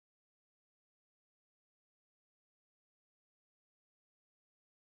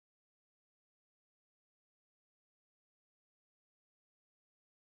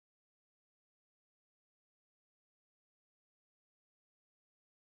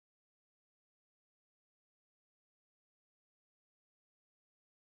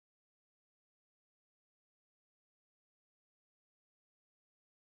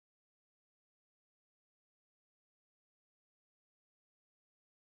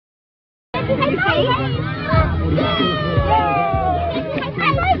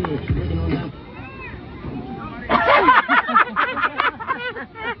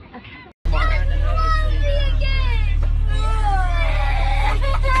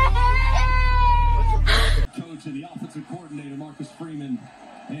And the offensive coordinator, Marcus Freeman,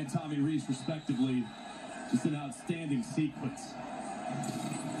 and Tommy Reese, respectively. Just an outstanding sequence.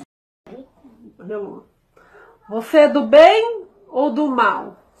 Você é do bem ou do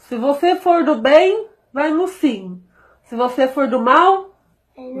mal? Se você for do bem, vai no sim. Se você for do mal,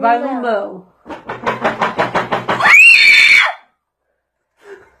 vai no não.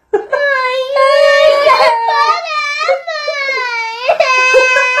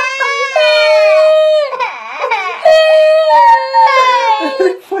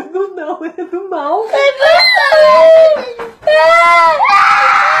 Foi do não, é do mal.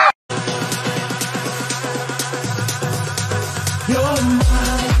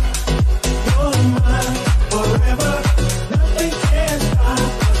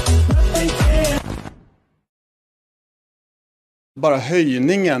 Bara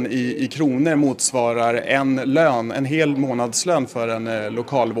höjningen i kronor motsvarar en hel månadslön för en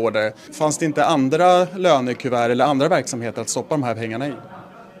lokalvårdare. Fanns det inte andra lönekuvert eller andra verksamheter att stoppa de här pengarna i?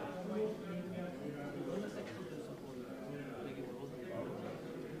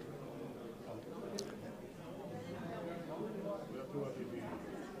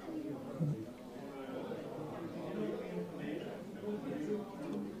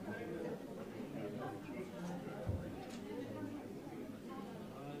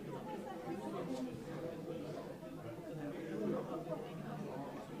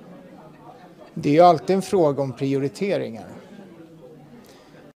 Det är ju alltid en fråga om prioriteringar.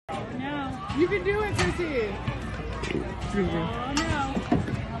 No. You can do it, Chrissy. Oh, no.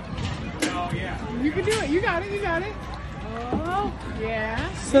 Oh, yeah. You can do it. You got it. You got it. Oh, yeah.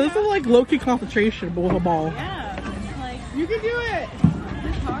 So this is like low-key concentration, but with a ball. Yeah. It's like, you can do it.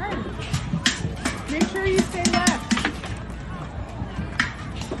 It's hard. Make sure you stay left.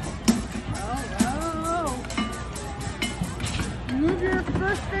 Oh. Move your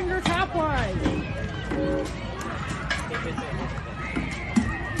first finger top-wise.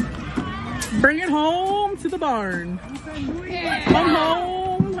 Bring it home to the barn. Yeah. Come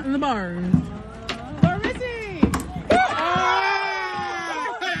home in the barn. Where is he?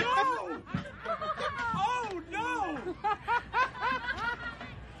 Oh no!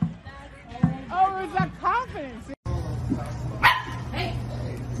 Oh, it was that confidence. Hey.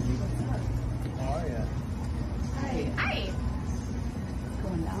 How are you? Hi. What's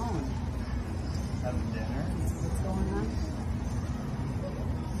going down? Having dinner? What's going on?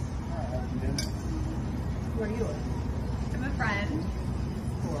 Having dinner. Who are you with? I'm a friend.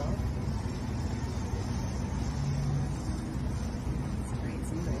 Cool. It's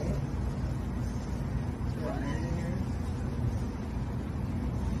crazy, right? What?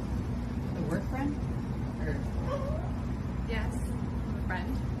 A work friend? Or? Yes, I'm a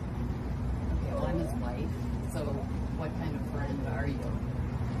friend. Okay, well, I'm his wife. So, what kind of friend are you?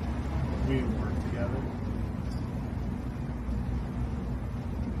 We work together.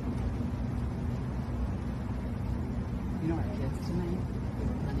 You know our kids tonight? We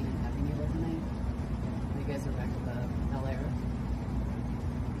were planning on having you over tonight. You guys are back to the LA.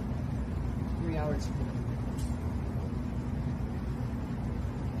 3 hours for them.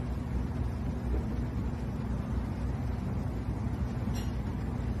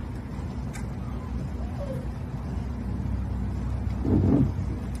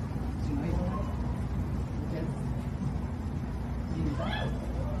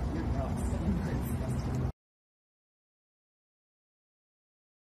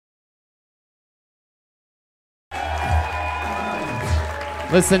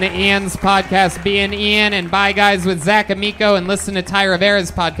 Listen to Ian's podcast, Being Ian, and Bye Guys with Zach Amico, and listen to Ty Rivera's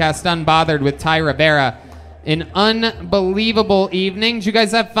podcast, Unbothered with Ty Rivera. An unbelievable evening. Did you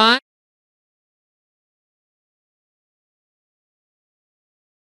guys have fun?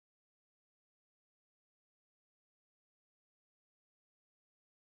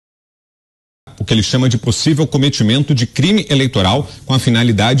 O que ele chama de possível cometimento de crime eleitoral com a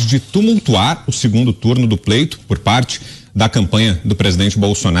finalidade de tumultuar o segundo turno do pleito por parte da campanha do presidente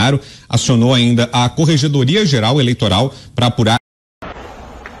Bolsonaro. Acionou ainda a Corregedoria Geral Eleitoral para apurar.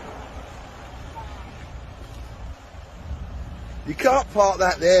 You can't park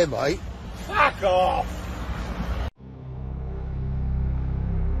that there, mate. Fuck off!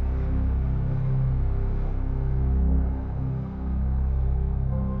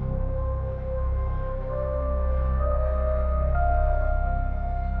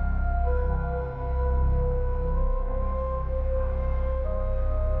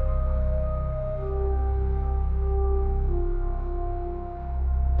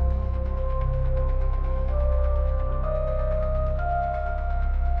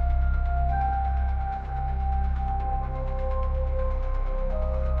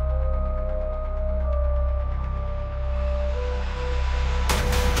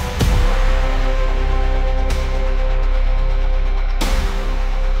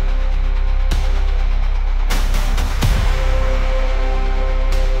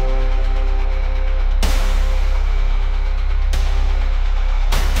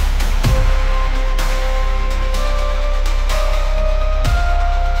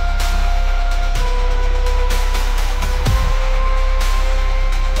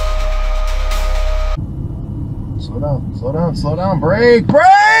 down, slow down, slow down. Brake,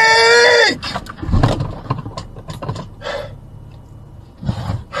 brake!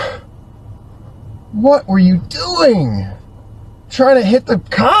 What were you doing? Trying to hit the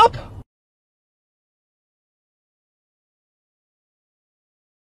cop?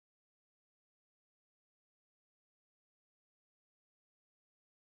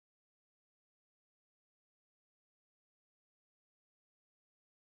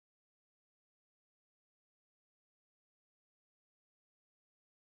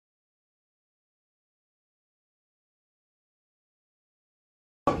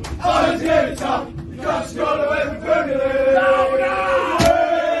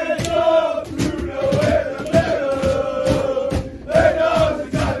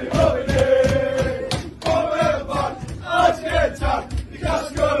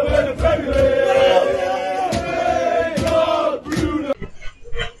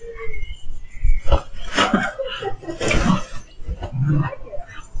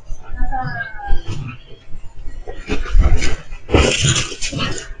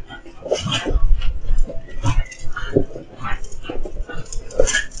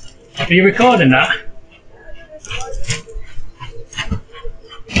 Are you recording that?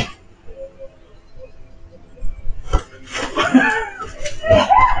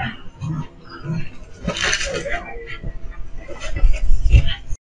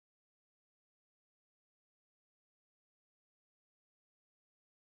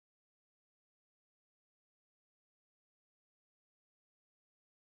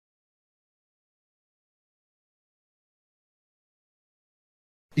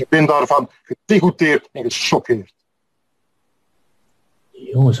 Ik ben daarvan gedegoûteerd en gechoqueerd.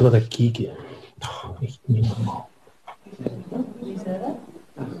 Jongens, wat een kiekje. Echt niet normaal.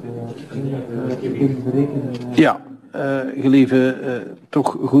 Ja, gelieve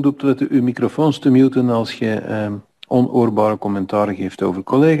toch goed opletten uw microfoons te muten als je onoorbare commentaren geeft over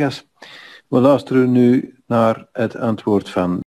collega's. We luisteren nu naar het antwoord van